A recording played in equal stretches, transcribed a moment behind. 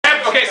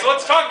Okay, so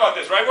let's talk about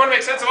this, right? We want to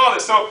make sense of all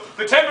this. So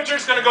the temperature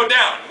is going to go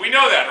down. We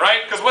know that,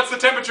 right? Because what's the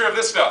temperature of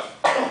this stuff?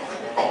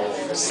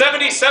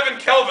 77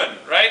 Kelvin,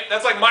 right?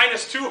 That's like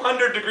minus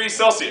 200 degrees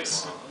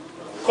Celsius.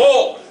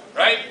 Cold,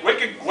 right?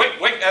 Wicked,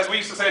 as we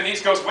used to say in the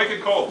East Coast,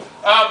 wicked cold.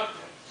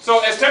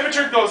 So as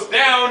temperature goes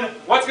down,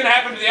 what's going to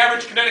happen to the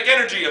average kinetic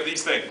energy of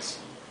these things?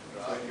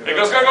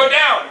 It's going to go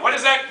down. What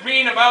does that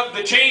mean about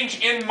the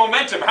change in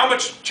momentum? How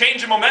much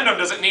change in momentum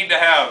does it need to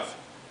have?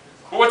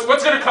 What's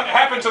going to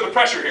happen to the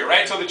pressure here,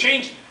 right? So the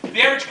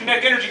average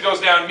kinetic energy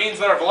goes down means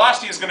that our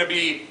velocity is going to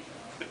be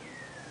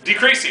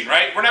decreasing,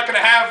 right? We're not going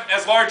to have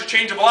as large a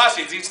change of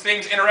velocity as these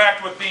things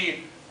interact with the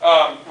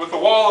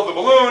wall of the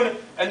balloon,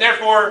 and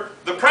therefore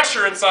the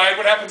pressure inside,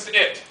 what happens to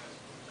it?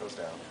 It goes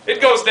down. It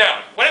goes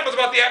down. What happens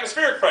about the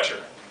atmospheric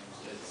pressure?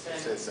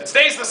 It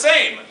stays the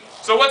same.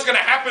 So what's going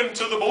to happen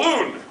to the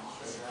balloon?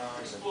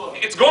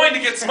 It's going to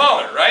get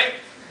smaller, right?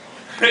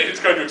 It's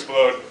going to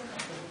explode.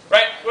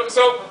 Right?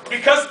 So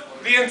because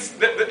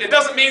it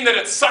doesn't mean that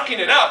it's sucking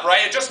it up,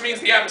 right? It just means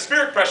the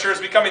atmospheric pressure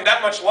is becoming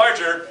that much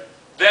larger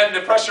than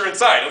the pressure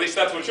inside. At least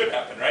that's what should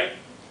happen, right?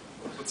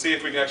 Let's see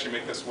if we can actually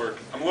make this work.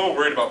 I'm a little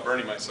worried about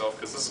burning myself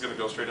because this is going to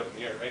go straight up in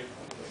the air, right?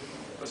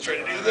 Let's try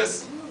to do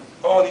this.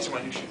 Oh, these are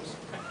my new shoes.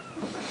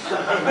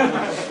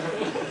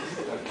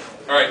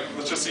 All right,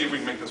 let's just see if we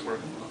can make this work.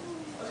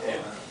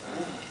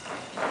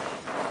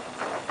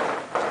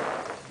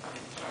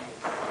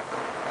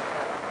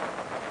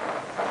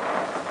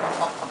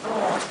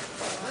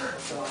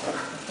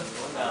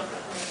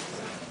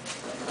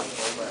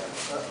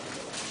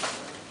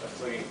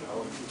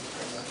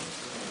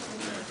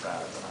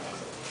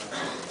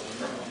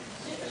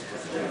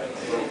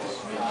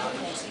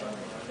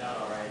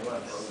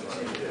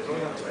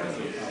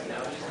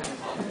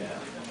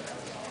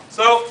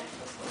 So,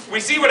 we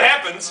see what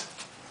happens.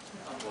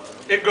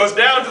 It goes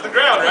down to the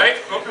ground, right?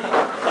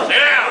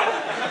 Down!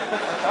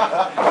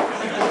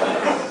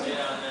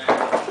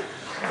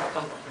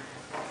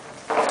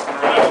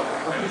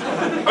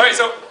 Alright,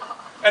 so,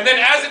 and then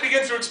as it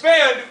begins to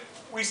expand,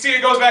 we see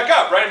it goes back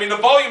up, right? I mean, the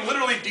volume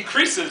literally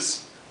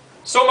decreases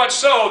so much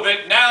so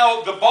that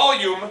now the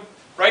volume,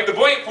 right, the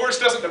buoyant force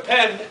doesn't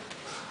depend.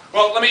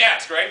 Well, let me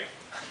ask, right?